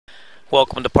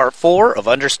Welcome to part 4 of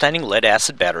Understanding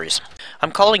Lead-Acid Batteries.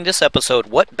 I'm calling this episode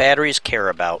What Batteries Care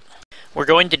About. We're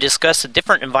going to discuss the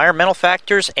different environmental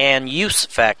factors and use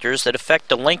factors that affect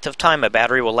the length of time a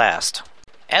battery will last,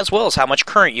 as well as how much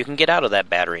current you can get out of that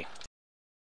battery.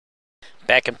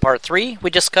 Back in part 3, we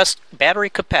discussed battery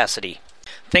capacity,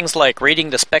 things like reading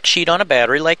the spec sheet on a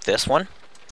battery like this one,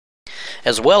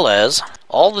 as well as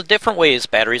all the different ways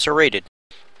batteries are rated.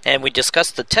 And we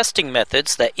discussed the testing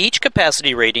methods that each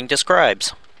capacity rating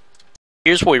describes.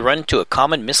 Here's where we run into a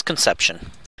common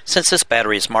misconception. Since this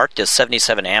battery is marked as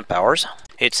 77 amp hours,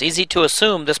 it's easy to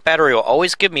assume this battery will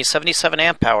always give me 77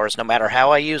 amp hours no matter how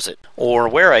I use it, or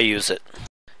where I use it.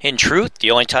 In truth,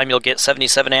 the only time you'll get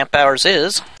 77 amp hours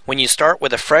is when you start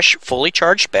with a fresh, fully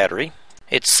charged battery,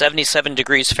 it's 77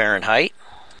 degrees Fahrenheit,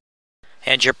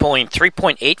 and you're pulling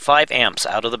 3.85 amps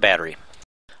out of the battery.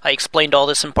 I explained all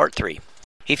this in part 3.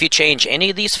 If you change any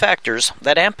of these factors,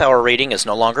 that amp hour rating is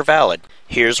no longer valid.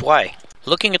 Here's why.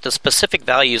 Looking at the specific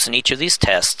values in each of these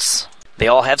tests, they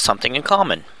all have something in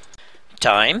common.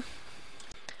 Time,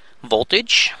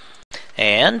 voltage,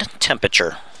 and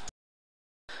temperature.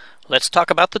 Let's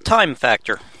talk about the time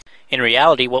factor. In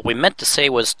reality, what we meant to say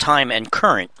was time and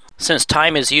current, since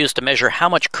time is used to measure how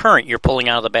much current you're pulling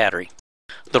out of the battery.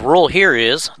 The rule here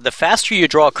is, the faster you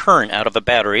draw current out of a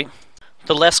battery,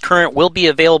 the less current will be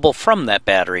available from that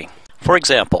battery. For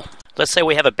example, let's say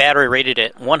we have a battery rated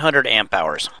at 100 amp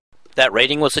hours. That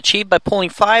rating was achieved by pulling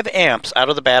 5 amps out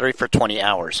of the battery for 20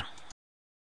 hours.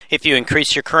 If you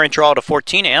increase your current draw to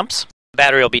 14 amps, the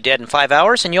battery will be dead in 5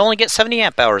 hours and you only get 70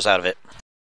 amp hours out of it.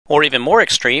 Or even more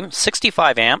extreme,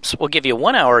 65 amps will give you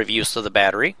 1 hour of use of the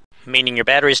battery, meaning your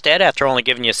battery is dead after only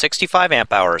giving you 65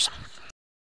 amp hours.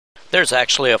 There's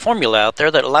actually a formula out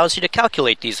there that allows you to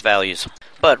calculate these values.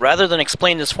 But rather than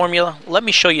explain this formula, let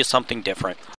me show you something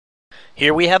different.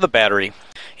 Here we have a battery.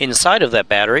 Inside of that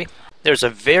battery, there's a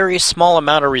very small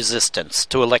amount of resistance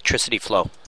to electricity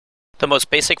flow. The most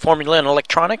basic formula in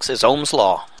electronics is Ohm's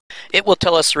law. It will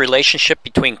tell us the relationship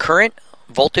between current,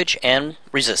 voltage, and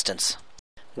resistance.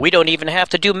 We don't even have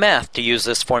to do math to use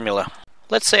this formula.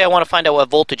 Let's say I want to find out what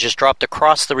voltage is dropped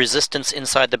across the resistance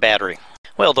inside the battery.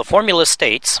 Well, the formula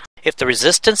states, if the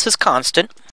resistance is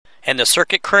constant and the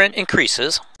circuit current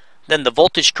increases, then the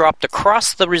voltage dropped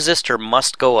across the resistor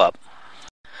must go up.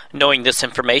 Knowing this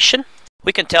information,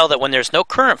 we can tell that when there's no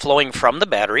current flowing from the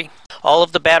battery, all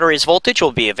of the battery's voltage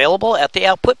will be available at the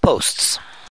output posts.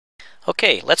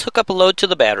 Okay, let's hook up a load to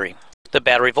the battery. The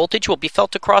battery voltage will be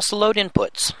felt across the load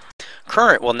inputs.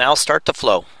 Current will now start to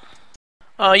flow.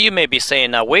 You may be saying,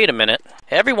 now wait a minute,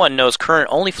 everyone knows current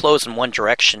only flows in one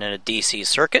direction in a DC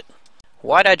circuit.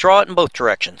 Why'd I draw it in both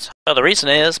directions? Well, the reason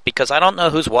is because I don't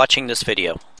know who's watching this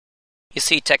video. You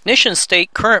see, technicians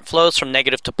state current flows from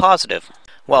negative to positive,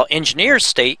 while engineers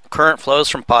state current flows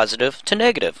from positive to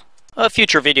negative. A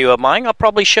future video of mine, I'll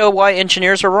probably show why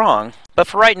engineers are wrong, but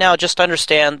for right now, just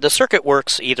understand the circuit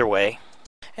works either way.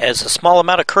 As a small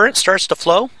amount of current starts to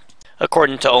flow,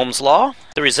 according to Ohm's law,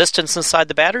 the resistance inside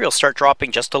the battery will start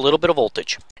dropping just a little bit of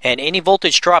voltage, and any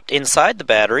voltage dropped inside the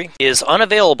battery is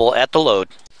unavailable at the load.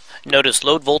 Notice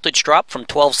load voltage dropped from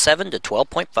 12.7 to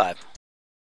 12.5.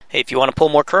 If you want to pull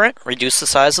more current, reduce the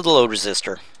size of the load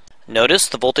resistor. Notice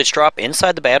the voltage drop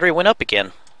inside the battery went up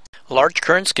again. Large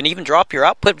currents can even drop your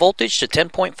output voltage to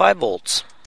 10.5 volts.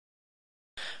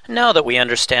 Now that we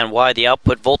understand why the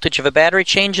output voltage of a battery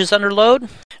changes under load,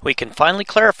 we can finally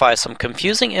clarify some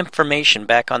confusing information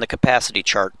back on the capacity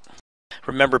chart.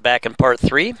 Remember back in part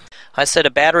 3, I said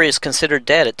a battery is considered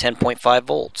dead at 10.5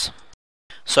 volts.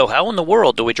 So how in the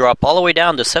world do we drop all the way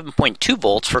down to 7.2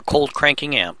 volts for cold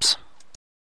cranking amps?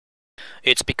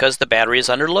 It's because the battery is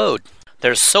under load.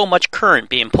 There's so much current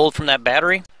being pulled from that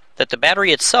battery that the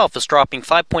battery itself is dropping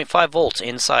 5.5 volts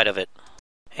inside of it.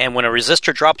 And when a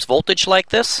resistor drops voltage like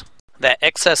this, that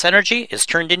excess energy is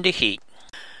turned into heat,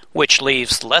 which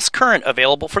leaves less current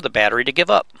available for the battery to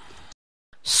give up.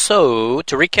 So,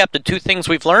 to recap the two things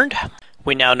we've learned,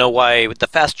 we now know why the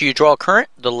faster you draw current,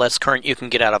 the less current you can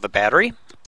get out of a battery,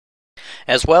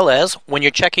 as well as when you're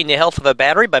checking the health of a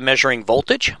battery by measuring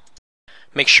voltage,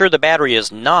 make sure the battery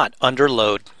is not under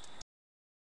load.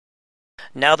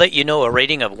 Now that you know a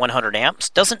rating of 100 amps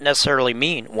doesn't necessarily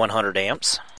mean 100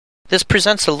 amps, this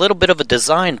presents a little bit of a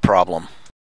design problem.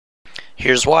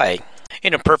 Here's why.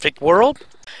 In a perfect world,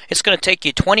 it's going to take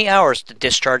you 20 hours to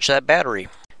discharge that battery.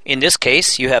 In this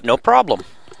case, you have no problem.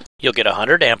 You'll get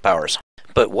 100 amp hours.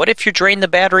 But what if you drain the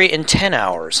battery in 10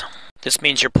 hours? This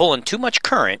means you're pulling too much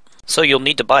current, so you'll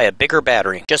need to buy a bigger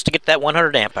battery just to get that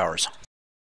 100 amp hours.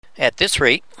 At this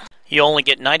rate, you only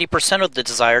get 90% of the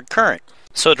desired current.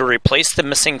 So to replace the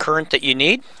missing current that you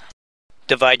need,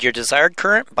 Divide your desired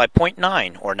current by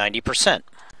 0.9 or 90%.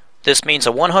 This means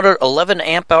a 111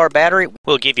 amp hour battery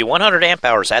will give you 100 amp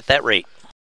hours at that rate.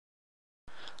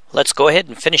 Let's go ahead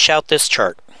and finish out this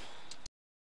chart.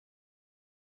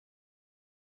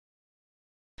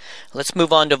 Let's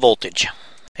move on to voltage.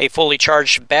 A fully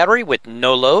charged battery with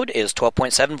no load is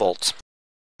 12.7 volts.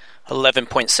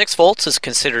 11.6 volts is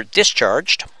considered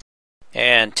discharged,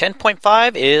 and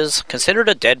 10.5 is considered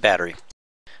a dead battery.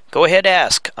 Go ahead,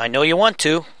 ask. I know you want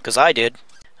to, because I did.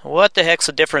 What the heck's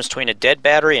the difference between a dead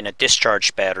battery and a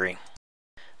discharged battery?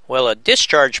 Well, a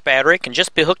discharged battery can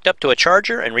just be hooked up to a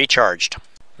charger and recharged.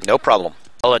 No problem.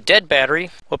 While a dead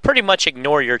battery will pretty much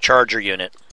ignore your charger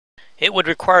unit. It would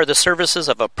require the services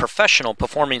of a professional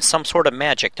performing some sort of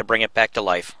magic to bring it back to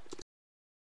life.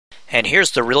 And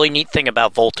here's the really neat thing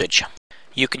about voltage.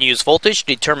 You can use voltage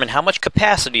to determine how much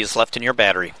capacity is left in your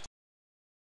battery.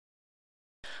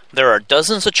 There are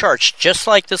dozens of charts just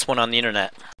like this one on the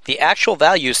internet. The actual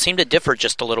values seem to differ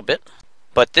just a little bit,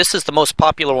 but this is the most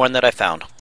popular one that I found.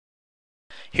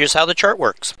 Here's how the chart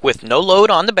works. With no load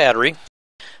on the battery,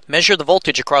 measure the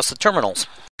voltage across the terminals.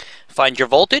 Find your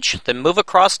voltage, then move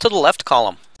across to the left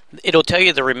column. It'll tell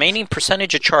you the remaining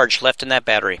percentage of charge left in that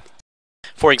battery.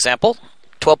 For example,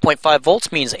 12.5 volts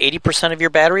means 80% of your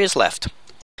battery is left.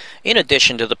 In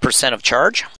addition to the percent of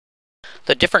charge,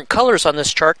 the different colors on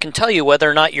this chart can tell you whether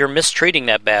or not you're mistreating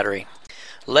that battery.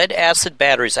 Lead-acid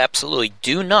batteries absolutely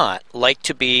do not like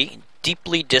to be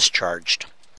deeply discharged.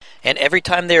 And every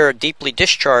time they are deeply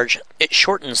discharged, it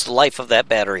shortens the life of that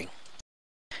battery.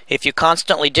 If you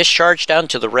constantly discharge down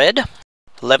to the red,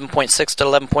 11.6 to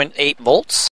 11.8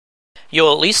 volts,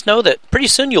 you'll at least know that pretty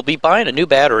soon you'll be buying a new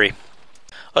battery.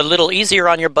 A little easier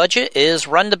on your budget is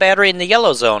run the battery in the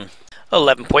yellow zone,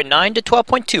 11.9 to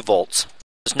 12.2 volts.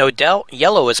 There's no doubt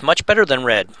yellow is much better than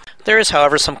red. There is,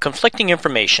 however, some conflicting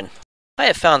information. I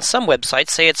have found some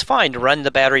websites say it's fine to run the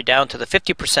battery down to the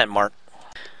 50% mark.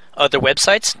 Other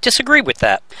websites disagree with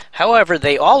that. However,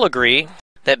 they all agree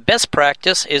that best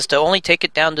practice is to only take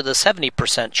it down to the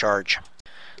 70% charge.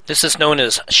 This is known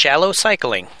as shallow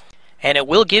cycling, and it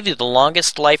will give you the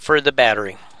longest life for the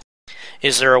battery.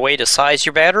 Is there a way to size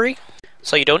your battery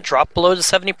so you don't drop below the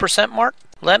 70% mark?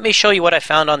 Let me show you what I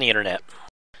found on the internet.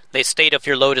 They state if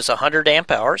your load is 100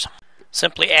 amp hours,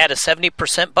 simply add a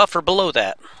 70% buffer below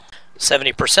that.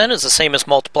 70% is the same as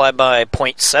multiplied by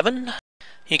 0.7.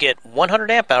 You get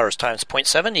 100 amp hours times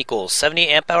 0.7 equals 70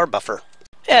 amp hour buffer.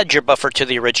 Add your buffer to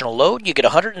the original load, you get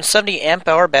 170 amp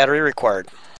hour battery required.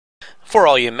 For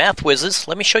all you math whizzes,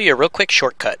 let me show you a real quick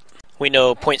shortcut. We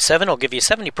know 0.7 will give you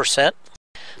 70%,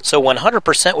 so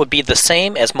 100% would be the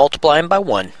same as multiplying by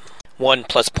 1. 1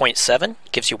 plus 0.7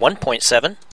 gives you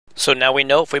 1.7. So now we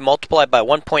know if we multiply by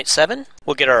 1.7,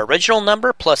 we'll get our original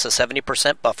number plus a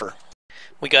 70% buffer.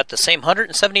 We got the same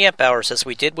 170 amp hours as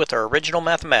we did with our original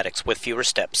mathematics with fewer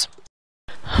steps.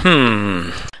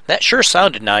 That sure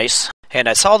sounded nice. And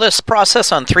I saw this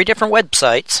process on 3 different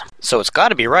websites, so it's got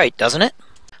to be right, doesn't it?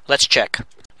 Let's check.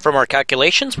 From our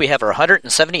calculations, we have our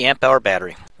 170 amp hour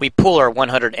battery. We pull our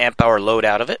 100 amp hour load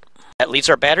out of it. That leaves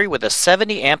our battery with a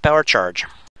 70 amp hour charge.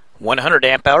 100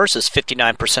 amp hours is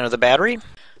 59% of the battery.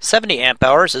 70 amp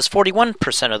hours is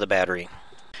 41% of the battery.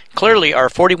 Clearly, our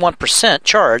 41%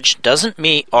 charge doesn't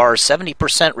meet our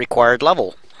 70% required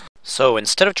level. So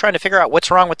instead of trying to figure out what's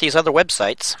wrong with these other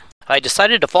websites, I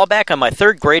decided to fall back on my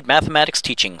 3rd grade mathematics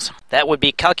teachings. That would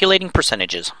be calculating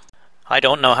percentages. I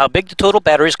don't know how big the total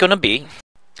battery is going to be,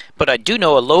 but I do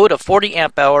know a load of 40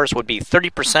 amp hours would be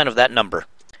 30% of that number.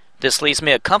 This leaves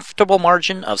me a comfortable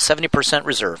margin of 70%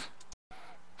 reserve.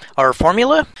 Our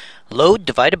formula? Load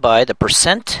divided by the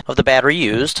percent of the battery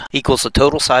used equals the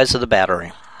total size of the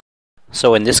battery.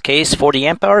 So in this case, 40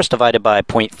 amp hours divided by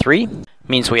 0.3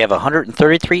 means we have a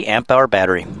 133 amp hour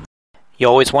battery. You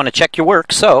always want to check your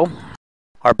work, so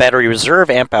our battery reserve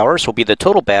amp hours will be the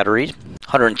total battery,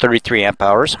 133 amp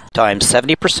hours, times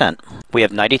 70%. We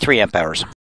have 93 amp hours.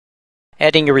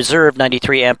 Adding your reserve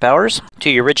 93 amp hours to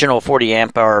your original 40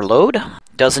 amp hour load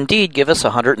does indeed give us a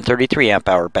 133 amp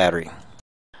hour battery.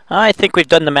 I think we've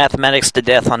done the mathematics to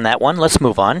death on that one. Let's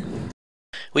move on.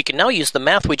 We can now use the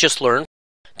math we just learned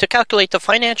to calculate the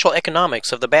financial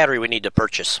economics of the battery we need to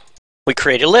purchase. We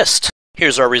create a list.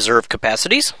 Here's our reserve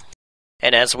capacities.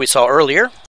 And as we saw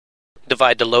earlier,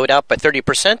 divide the load out by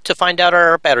 30% to find out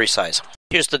our battery size.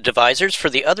 Here's the divisors for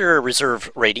the other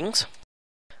reserve ratings.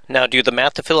 Now do the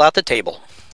math to fill out the table.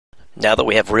 Now that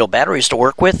we have real batteries to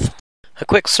work with, a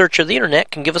quick search of the internet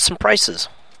can give us some prices.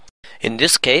 In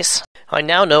this case, I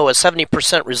now know a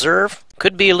 70% reserve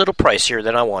could be a little pricier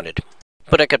than I wanted,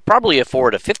 but I could probably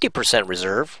afford a 50%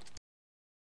 reserve.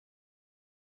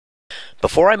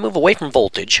 Before I move away from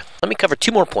voltage, let me cover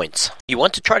 2 more points. You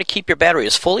want to try to keep your battery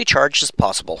as fully charged as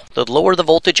possible. The lower the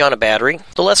voltage on a battery,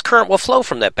 the less current will flow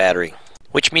from that battery,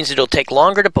 which means it'll take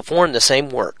longer to perform the same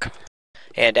work.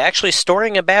 And actually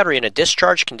storing a battery in a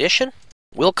discharged condition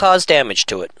will cause damage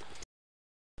to it.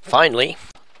 Finally,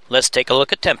 let's take a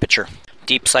look at temperature.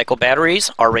 Deep cycle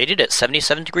batteries are rated at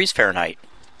 77 degrees Fahrenheit.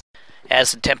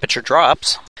 As the temperature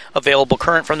drops, available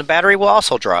current from the battery will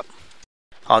also drop.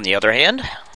 On the other hand,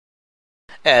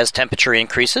 as temperature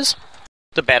increases,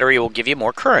 the battery will give you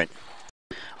more current.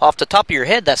 Off the top of your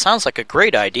head, that sounds like a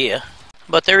great idea,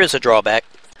 but there is a drawback.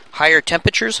 Higher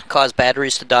temperatures cause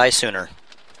batteries to die sooner.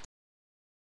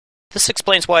 This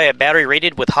explains why a battery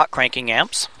rated with hot cranking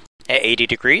amps at 80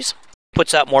 degrees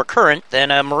puts out more current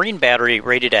than a marine battery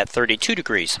rated at 32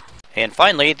 degrees. And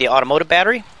finally, the automotive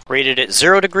battery, rated at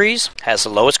 0 degrees, has the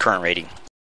lowest current rating.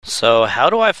 So how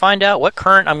do I find out what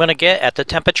current I'm going to get at the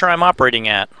temperature I'm operating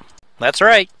at? That's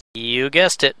right, you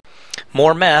guessed it.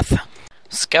 More math.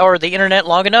 Scour the internet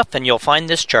long enough and you'll find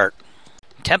this chart.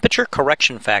 Temperature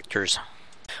correction factors.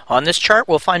 On this chart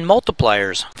we'll find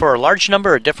multipliers for a large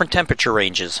number of different temperature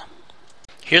ranges.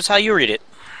 Here's how you read it.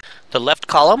 The left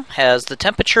column has the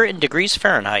temperature in degrees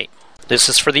Fahrenheit. This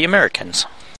is for the Americans.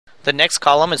 The next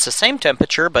column is the same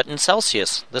temperature but in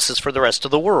Celsius. This is for the rest of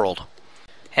the world.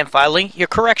 And finally, your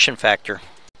correction factor.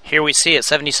 Here we see at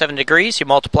 77 degrees you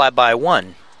multiply by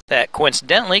 1. That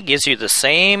coincidentally gives you the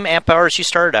same amp hours you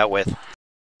started out with.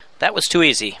 That was too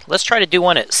easy. Let's try to do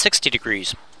one at 60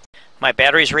 degrees. My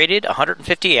battery's rated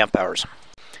 150 amp hours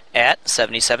at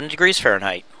 77 degrees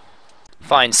Fahrenheit.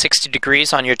 Find 60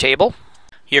 degrees on your table.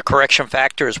 Your correction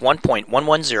factor is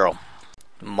 1.110.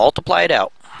 Multiply it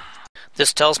out.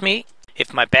 This tells me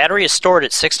if my battery is stored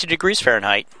at 60 degrees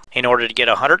Fahrenheit, in order to get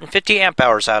 150 amp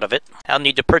hours out of it, I'll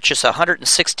need to purchase a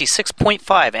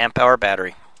 166.5 amp hour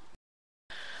battery.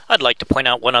 I'd like to point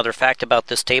out one other fact about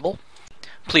this table.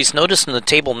 Please notice in the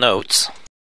table notes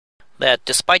that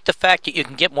despite the fact that you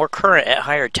can get more current at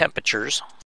higher temperatures,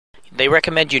 they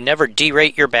recommend you never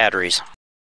derate your batteries.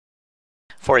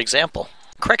 For example,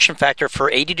 correction factor for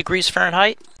 80 degrees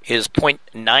Fahrenheit is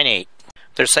 0.98.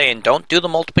 They're saying don't do the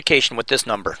multiplication with this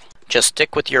number. Just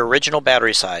stick with your original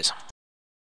battery size.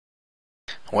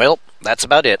 Well, that's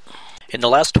about it. In the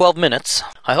last 12 minutes,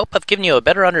 I hope I've given you a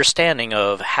better understanding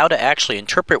of how to actually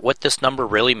interpret what this number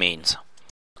really means.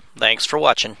 Thanks for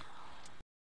watching.